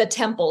the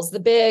temples, the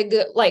big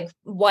like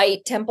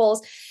white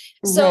temples.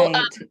 So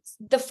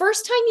the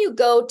first time you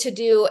go to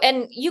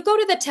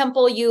the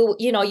temple,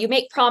 you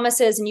make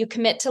promises and you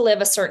commit to live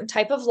a certain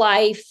type of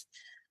life.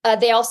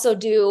 They also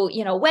do,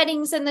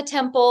 weddings in the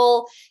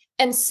temple.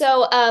 And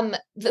so,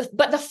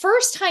 but the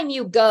first time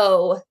you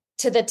go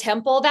to the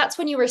temple, that's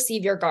when you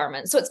receive your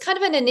garment. So it's kind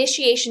of an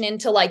initiation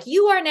into like,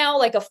 you are now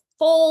like a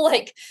full,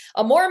 like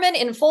a Mormon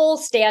in full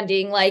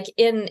standing, like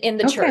in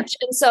the church.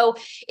 And so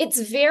it's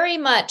very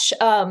much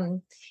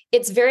a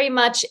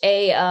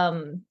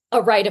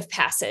rite of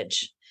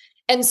passage.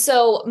 And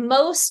so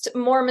most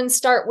Mormons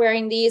start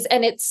wearing these,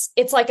 and it's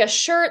like a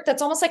shirt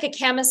that's almost like a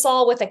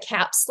camisole with a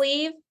cap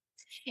sleeve.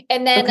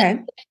 And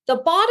then the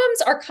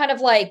bottoms are kind of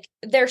like,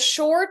 they're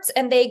shorts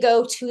and they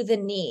go to the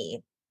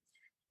knee.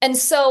 And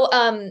so,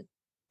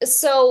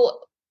 so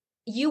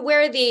you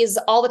wear these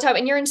all the time,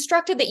 and you're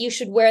instructed that you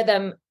should wear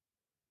them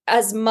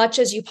as much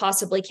as you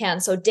possibly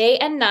can. So day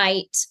and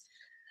night.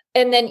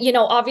 And then,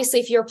 obviously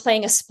if you're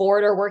playing a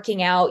sport or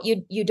working out,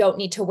 you don't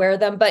need to wear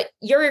them, but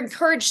you're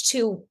encouraged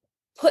to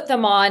put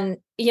them on,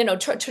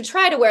 to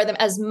try to wear them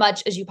as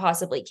much as you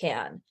possibly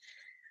can.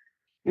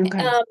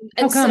 Okay.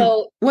 And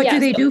so what do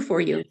they do for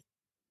you?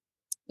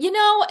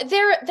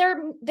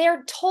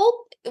 We're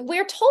told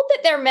that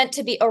they're meant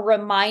to be a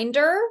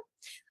reminder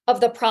of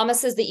the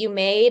promises that you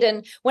made.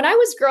 And when I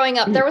was growing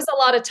up, there was a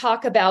lot of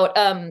talk about,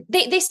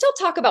 they still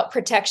talk about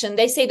protection.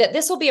 They say that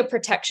this will be a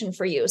protection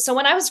for you. So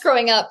when I was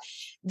growing up,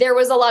 there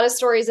was a lot of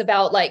stories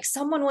about like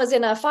someone was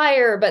in a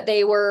fire, but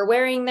they were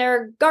wearing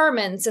their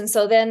garments. And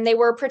so then they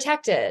were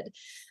protected.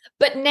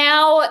 But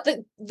now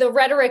the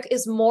rhetoric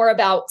is more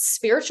about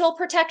spiritual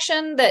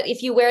protection, that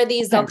if you wear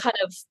these, they'll kind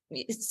of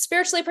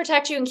spiritually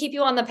protect you and keep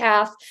you on the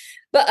path.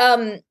 But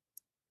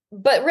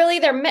really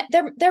they're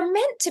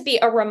meant to be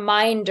a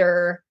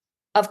reminder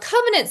of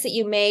covenants that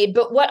you made.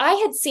 But what I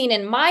had seen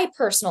in my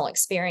personal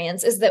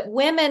experience is that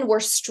women were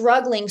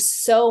struggling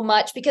so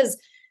much because,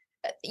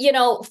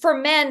 for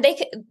men,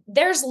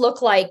 theirs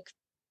look like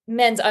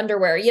men's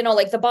underwear,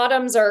 like the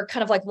bottoms are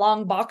kind of like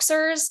long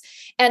boxers,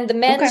 and the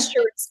men's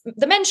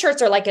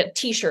shirts are like a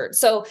t-shirt.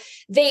 So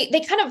they're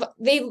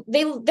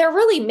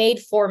really made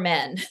for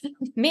men,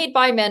 made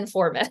by men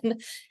for men.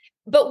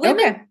 But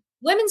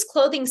women's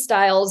clothing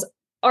styles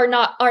are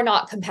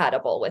not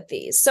compatible with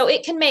these. So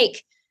it can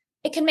make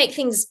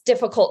things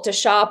difficult to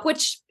shop,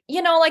 which,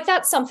 like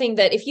that's something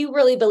that if you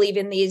really believe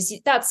in these,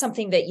 that's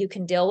something that you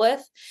can deal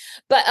with.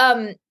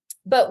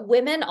 But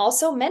women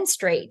also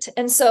menstruate.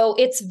 And so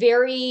it's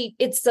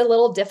a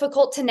little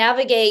difficult to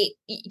navigate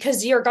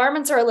because your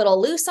garments are a little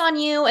loose on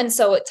you. And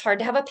so it's hard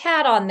to have a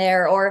pad on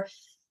there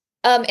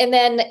and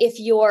then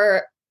if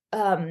you're,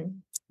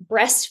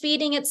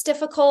 breastfeeding, it's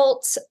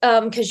difficult,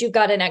 because you've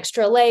got an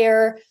extra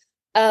layer.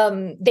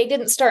 They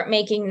didn't start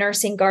making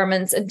nursing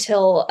garments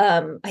until,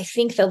 I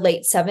think the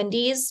late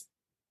 70s.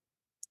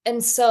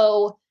 And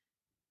so,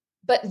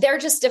 but they're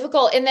just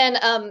difficult. And then,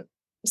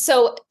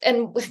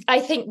 and I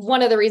think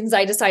one of the reasons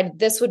I decided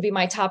this would be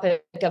my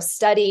topic of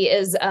study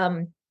is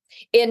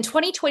in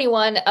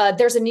 2021,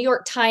 there's a New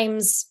York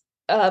Times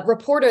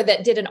reporter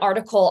that did an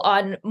article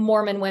on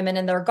Mormon women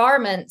and their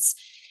garments.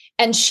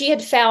 And she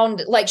had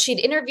found, like, she'd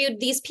interviewed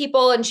these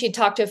people and she'd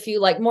talked to a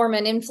few like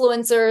Mormon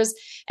influencers.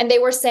 And they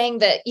were saying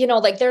that,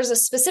 like there's a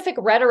specific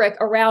rhetoric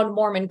around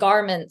Mormon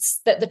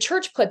garments that the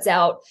church puts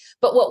out.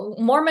 But what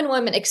Mormon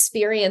women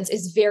experience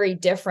is very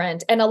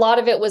different. And a lot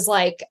of it was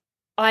like,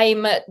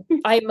 I'm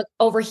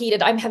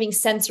overheated. I'm having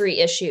sensory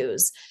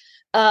issues.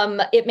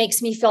 it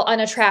makes me feel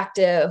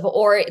unattractive,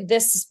 or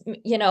this,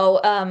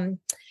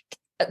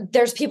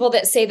 there's people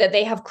that say that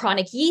they have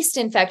chronic yeast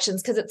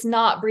infections because it's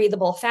not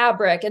breathable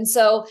fabric. And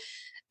so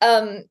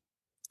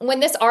when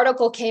this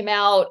article came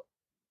out,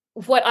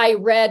 what I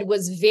read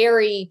was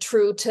very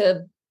true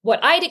to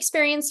what I'd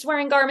experienced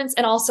wearing garments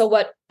and also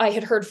what I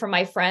had heard from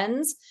my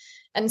friends.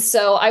 And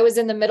so I was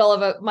in the middle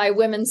of my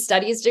women's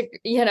studies,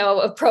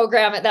 a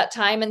program at that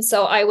time. And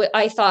so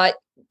I thought,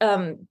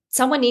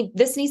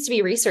 this needs to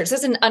be researched. This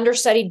is an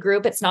understudied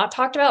group. It's not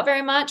talked about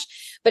very much,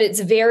 but it's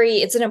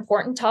an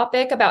important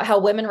topic about how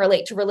women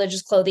relate to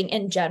religious clothing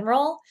in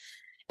general.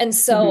 And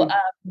so,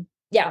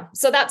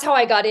 so that's how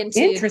I got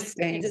into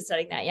studying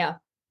that. Yeah.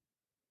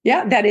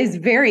 Yeah, that is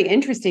very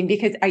interesting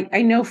because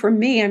I know for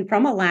me, I'm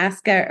from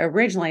Alaska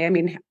originally. I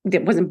mean, I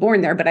wasn't born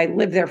there, but I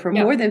lived there for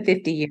more than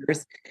 50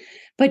 years.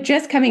 But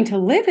just coming to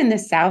live in the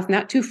South,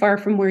 not too far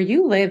from where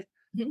you live,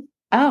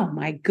 oh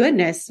my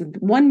goodness,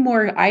 one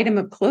more item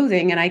of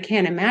clothing, and I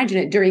can't imagine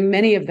it during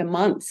many of the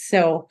months.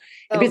 So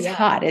if it's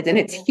hot and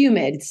it's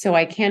humid, so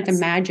I can't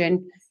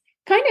imagine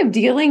kind of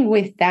dealing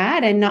with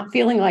that and not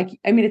feeling like,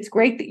 I mean, it's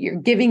great that you're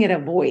giving it a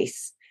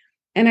voice.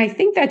 And I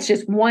think that's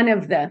just one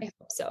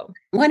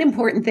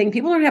important thing.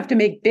 People don't have to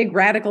make big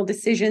radical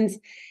decisions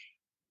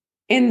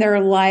in their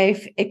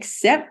life,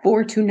 except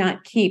for to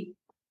not keep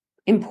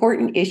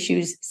important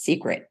issues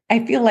secret.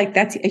 I feel like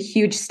that's a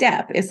huge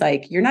step. It's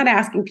like, you're not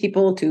asking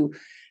people to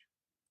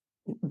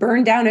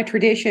burn down a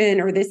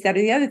tradition or this, that,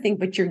 or the other thing,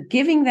 but you're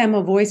giving them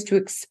a voice to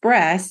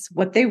express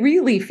what they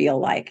really feel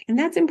like. And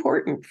that's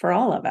important for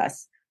all of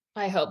us.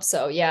 I hope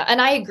so. Yeah.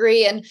 And I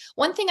agree. And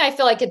one thing I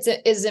feel like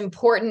is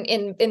important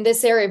in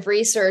this area of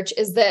research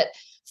is that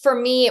for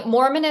me,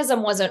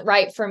 Mormonism wasn't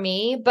right for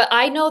me, but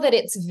I know that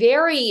it's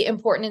very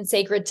important and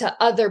sacred to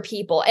other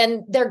people,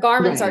 and their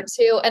garments are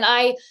too.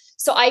 And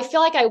so I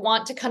feel like I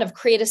want to kind of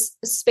create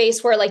a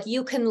space where like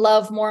you can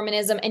love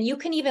Mormonism and you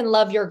can even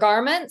love your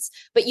garments,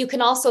 but you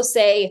can also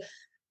say,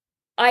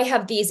 I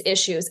have these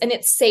issues, and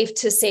it's safe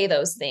to say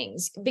those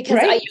things because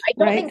I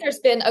don't think there's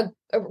been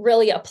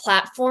really a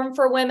platform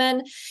for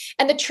women,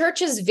 and the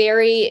church is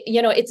very,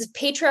 it's a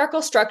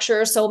patriarchal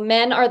structure. So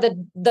men are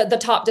the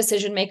top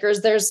decision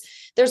makers. There's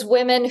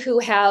women who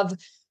have,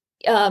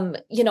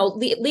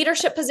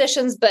 leadership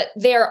positions, but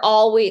they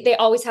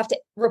always have to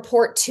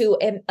report to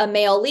a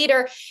male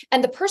leader.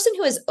 And the person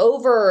who is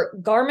over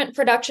garment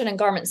production and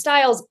garment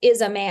styles is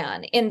a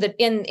man in the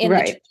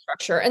church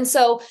structure. And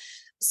so,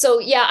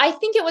 yeah, I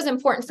think it was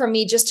important for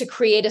me just to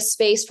create a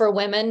space for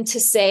women to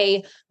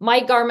say, my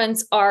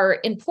garments are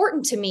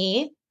important to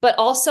me, but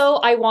also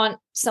I want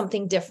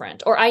something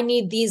different, or I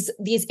need these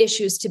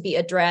issues to be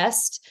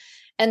addressed.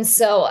 And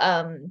so,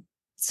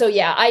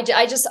 yeah,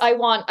 I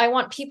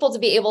want people to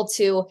be able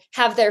to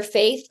have their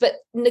faith, but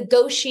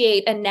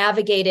negotiate and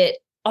navigate it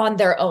on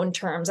their own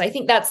terms. I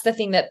think that's the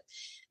thing that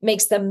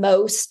makes them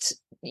most,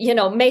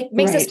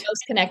 makes us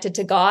most connected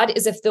to God,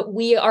 is if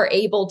we are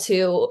able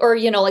to, or,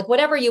 like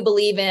whatever you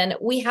believe in,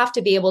 we have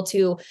to be able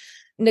to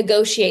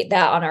negotiate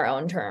that on our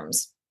own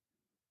terms.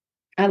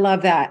 I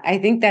love that. I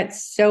think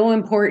that's so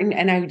important.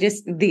 And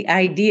the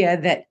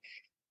idea that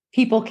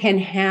people can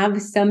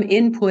have some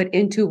input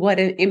into what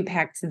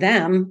impacts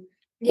them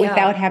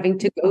without having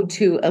to go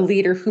to a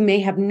leader who may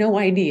have no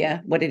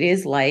idea what it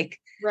is like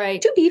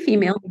to be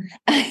female.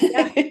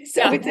 It's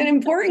an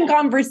important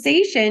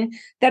conversation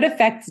that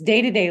affects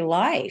day-to-day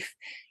life.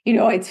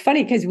 It's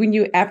funny because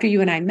after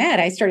you and I met,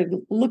 I started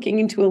looking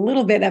into a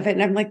little bit of it,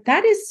 and I'm like,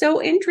 that is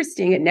so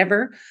interesting. It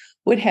never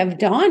would have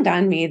dawned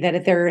on me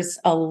that there's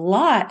a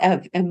lot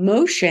of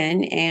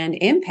emotion and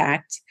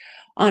impact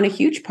on a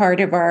huge part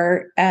of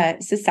our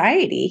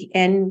society,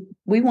 and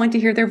we want to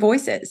hear their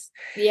voices.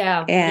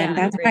 And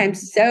that's why I'm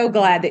so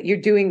glad that you're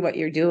doing what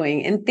you're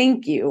doing. And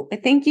thank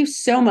you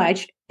so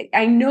much.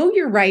 I know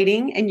you're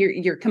writing and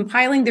you're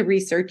compiling the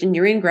research, and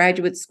you're in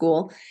graduate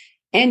school,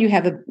 and you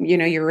have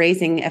you're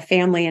raising a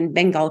family and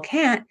Bengal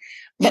cat.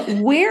 But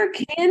where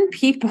can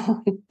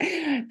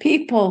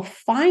people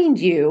find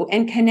you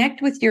and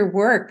connect with your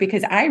work?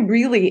 Because I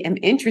really am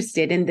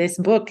interested in this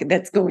book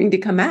that's going to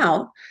come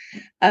out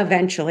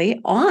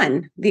eventually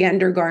on the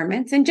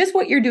undergarments and just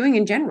what you're doing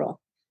in general.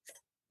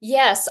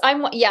 Yes,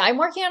 I'm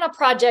working on a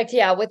project,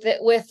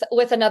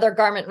 with another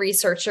garment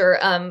researcher,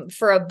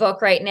 for a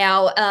book right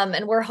now.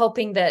 And we're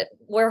hoping that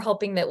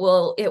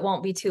it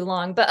won't be too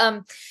long.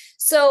 But,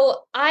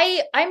 so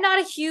I'm not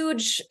a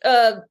huge,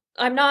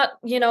 I'm not,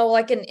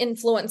 like an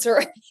influencer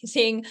or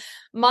anything.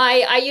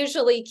 I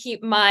usually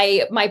keep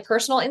my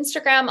personal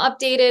Instagram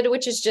updated,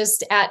 which is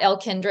just at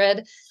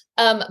Kindred.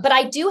 But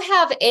I do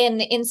have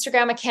an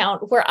Instagram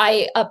account where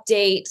I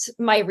update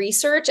my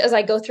research as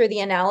I go through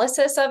the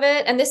analysis of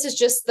it. And this is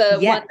just the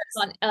one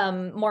that's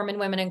on Mormon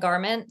women and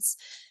garments.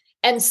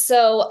 And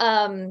so,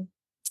 and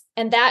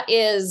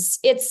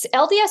it's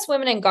LDS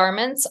Women and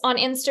Garments on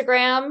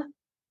Instagram.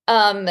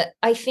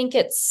 I think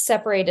it's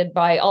separated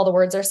by, all the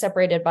words are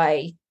separated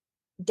by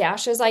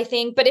dashes, I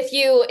think. But if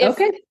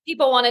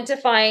people wanted to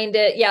find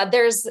it,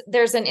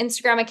 there's an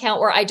Instagram account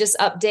where I just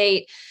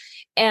update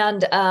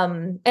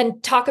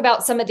and talk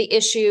about some of the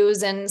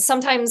issues. And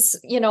sometimes,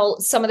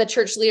 some of the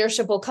church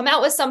leadership will come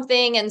out with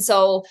something. And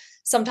so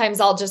sometimes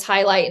I'll just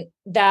highlight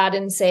that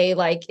and say,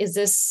 like, is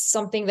this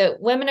something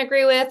that women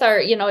agree with? Or,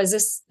 is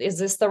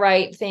this the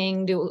right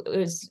thing?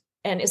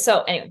 And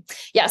so anyway,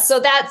 yeah, so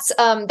that's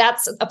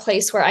a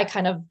place where I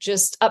kind of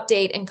just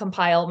update and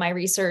compile my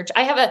research.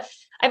 I have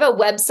a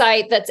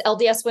website that's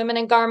LDS Women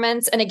in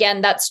Garments. And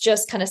again, that's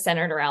just kind of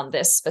centered around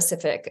this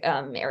specific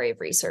area of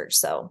research.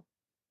 So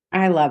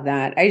I love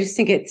that. I just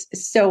think it's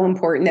so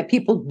important that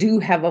people do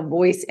have a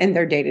voice in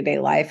their day-to-day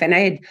life. And I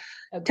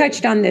had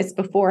touched on this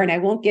before, and I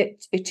won't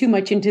get too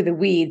much into the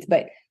weeds,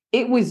 but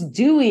it was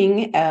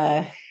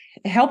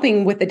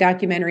helping with the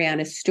documentary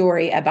on a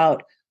story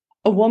about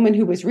a woman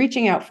who was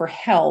reaching out for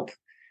help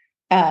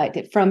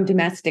from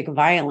domestic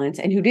violence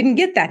and who didn't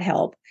get that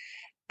help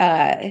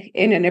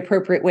in an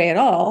appropriate way at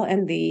all.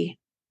 And the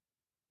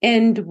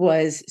end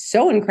was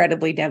so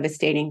incredibly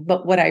devastating.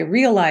 But what I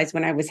realized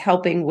when I was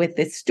helping with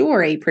this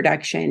story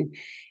production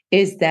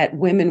is that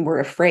women were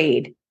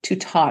afraid to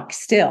talk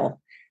still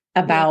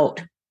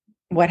about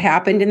what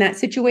happened in that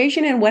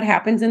situation and what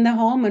happens in the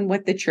home and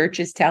what the church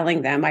is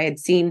telling them. I had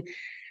seen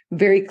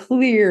very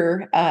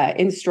clear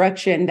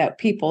instruction that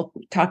people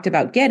talked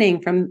about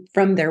getting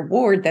from their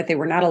ward, that they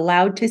were not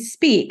allowed to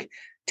speak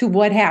to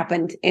what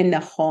happened in the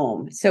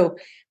home. So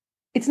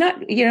it's not,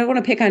 I don't want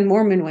to pick on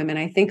Mormon women.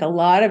 I think a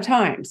lot of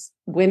times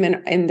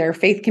women in their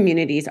faith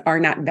communities are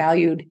not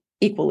valued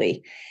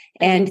equally,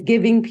 and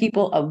giving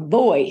people a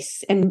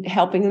voice and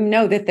helping them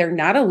know that they're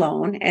not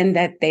alone and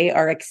that they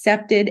are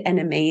accepted and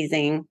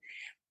amazing,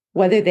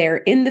 whether they're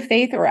in the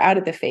faith or out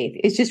of the faith,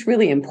 is just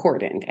really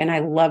important. And I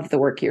love the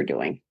work you're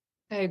doing.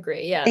 I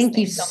agree. Yes. Thank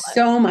you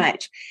so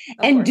much.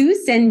 And do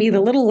send me the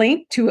little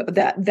link to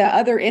the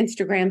other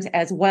Instagrams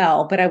as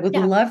well. But I would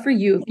love for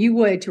you, if you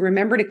would, to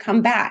remember to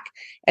come back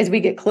as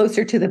we get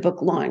closer to the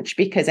book launch,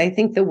 because I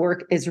think the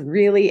work is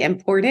really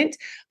important.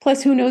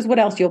 Plus, who knows what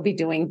else you'll be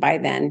doing by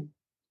then.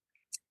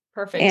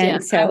 Perfect.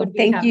 And so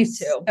thank you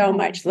so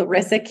much,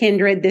 Larissa,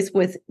 Kindred. This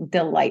was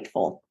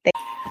delightful.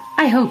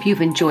 I hope you've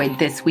enjoyed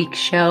this week's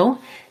show.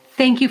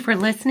 Thank you for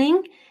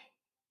listening.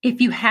 If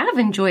you have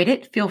enjoyed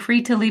it, feel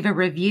free to leave a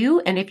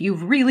review. And if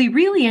you've really,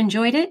 really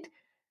enjoyed it,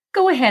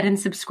 go ahead and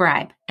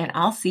subscribe. And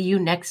I'll see you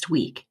next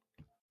week.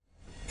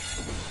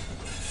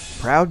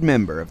 Proud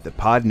member of the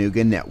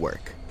Podnuga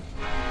Network.